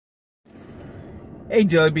Hey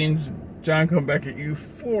Jelly Beans, John coming back at you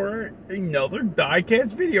for another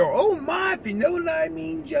diecast video. Oh my, if you know what I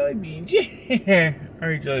mean, Jelly Beans. Yeah.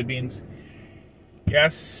 Alright, Jelly Beans.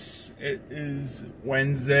 Yes, it is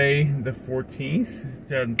Wednesday the 14th,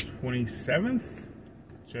 2027.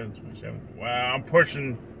 Wow, I'm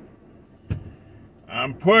pushing.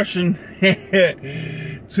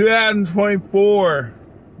 2024.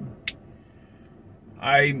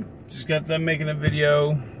 I just got done making a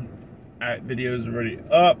video. That video is already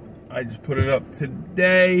up. I just put it up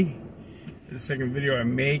today. The second video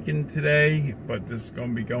I'm making today, but this is going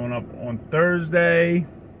to be going up on Thursday.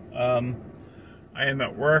 I am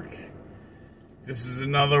at work. This is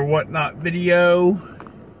another whatnot video.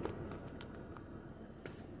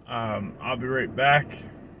 I'll be right back.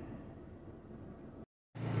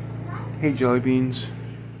 Hey Jelly Beans,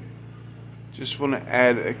 just want to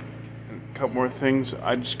add a couple more things.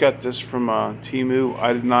 I just got this from Temu.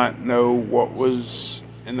 I did not know what was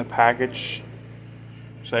in the package,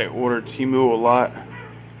 so I ordered Temu a lot.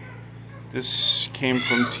 This came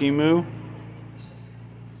from Temu.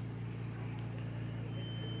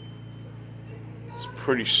 It's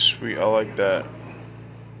pretty sweet. I like that.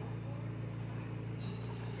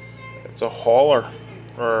 It's a hauler,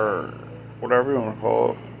 or whatever you want to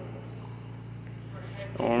call it.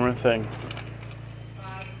 One more thing.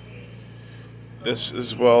 This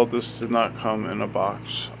as well, this did not come in a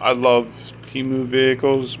box. I love Temu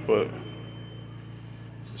vehicles, but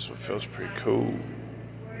this one feels pretty cool.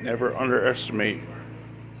 Never underestimate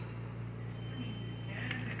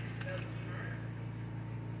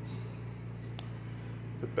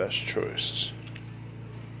the best choice.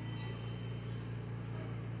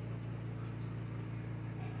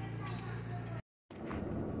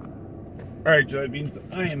 Alright, Jelly Beans,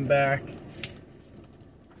 I am back.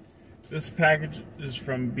 This package is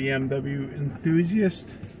from BMW Enthusiast.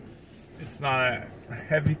 It's not a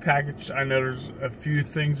heavy package. I know there's a few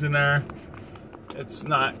things in there. It's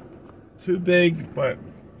not too big, but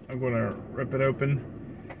I'm going to rip it open.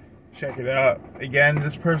 Check it out. Again,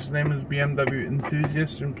 this person's name is BMW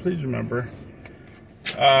Enthusiast, and please remember,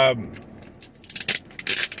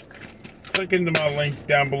 click into my link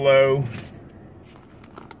down below,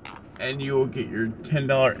 and you will get your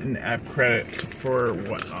 $10 in-app credit for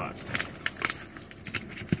whatnot.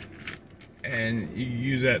 And you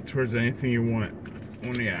use that towards anything you want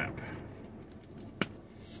on the app.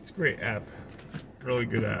 It's a great app. Really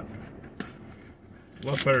good app. A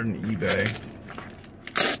lot better than eBay.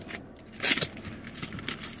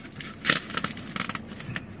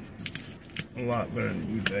 A lot better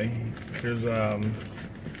than eBay. There's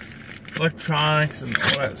electronics and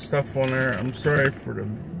all that stuff on there. I'm sorry for the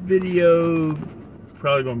video.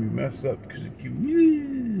 Probably gonna be messed up because it keeps.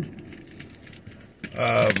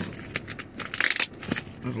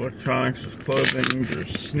 There's electronics, there's clothing,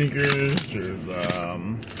 there's sneakers, there's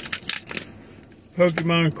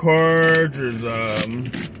Pokemon cards, there's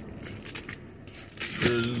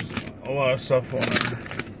a lot of stuff on there.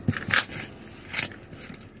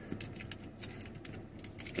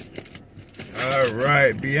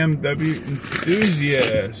 Alright, BMW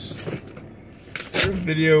Enthusiast. This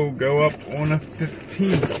video will go up on the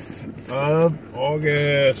 15th of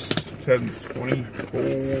August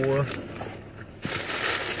 2024.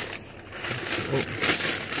 Oh.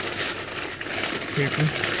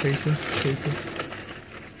 Paper.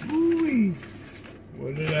 Ooh-wee.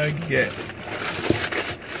 What did I get?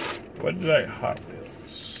 What did I Hot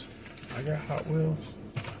Wheels? I got Hot Wheels.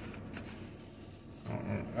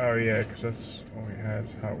 Oh yeah, because that's all he has,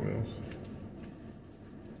 Hot Wheels.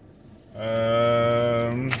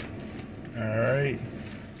 Alright.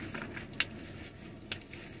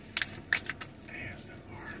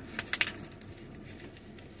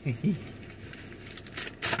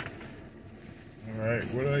 Alright,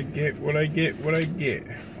 what do I get?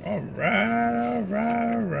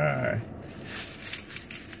 Alright.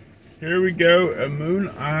 Here we go, a Moon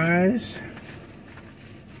Eyes.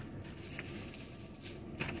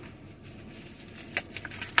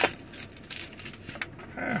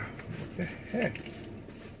 What the heck?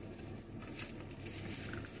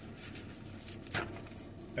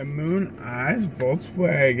 A Moon Eyes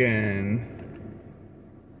Volkswagen.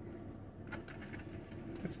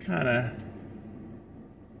 That's kind of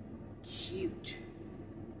cute.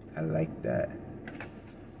 I like that.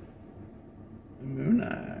 Moon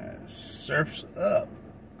Eyes surfs up.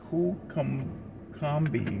 Cool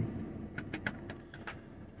combi.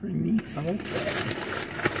 Pretty neat. I like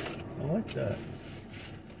that.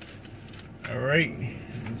 Alright,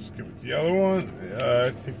 let's give it the other one. I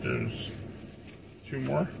think there's two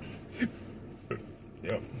more.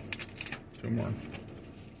 Yep, two more.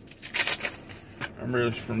 Remember,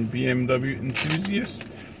 it's from BMW Enthusiast.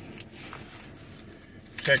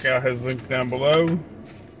 Check out his link down below.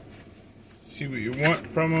 See what you want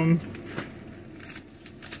from him.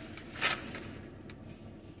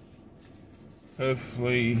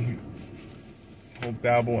 Hopefully, he'll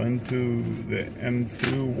dabble into the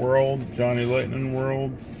M2 world, Johnny Lightning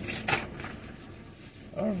world.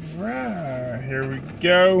 Alright, here we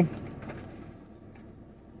go.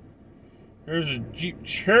 There's a Jeep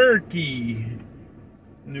Cherokee,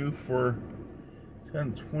 new for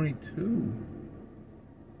 1022.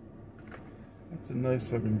 That's a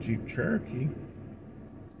nice looking Jeep Cherokee.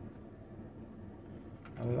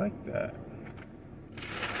 I like that.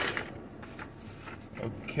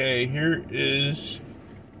 Okay, here is,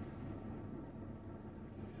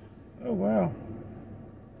 oh wow,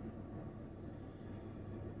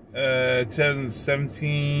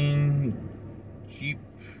 2017 Jeep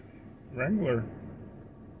Wrangler.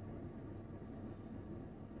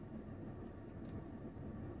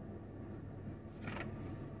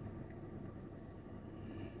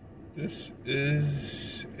 This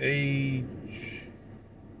is a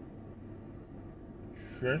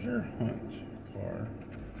treasure hunt car.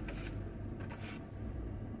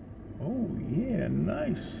 Oh yeah,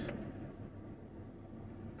 nice.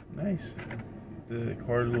 Nice. The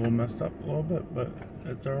car's a little messed up a little bit, but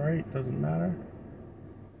it's alright, doesn't matter.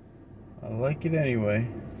 I like it anyway.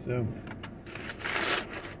 So,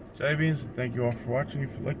 Jelly Beans, thank you all for watching.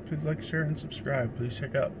 If you like, please like, share, and subscribe. Please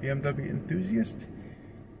check out BMW Enthusiast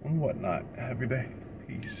and whatnot. Have a good day.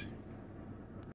 Peace.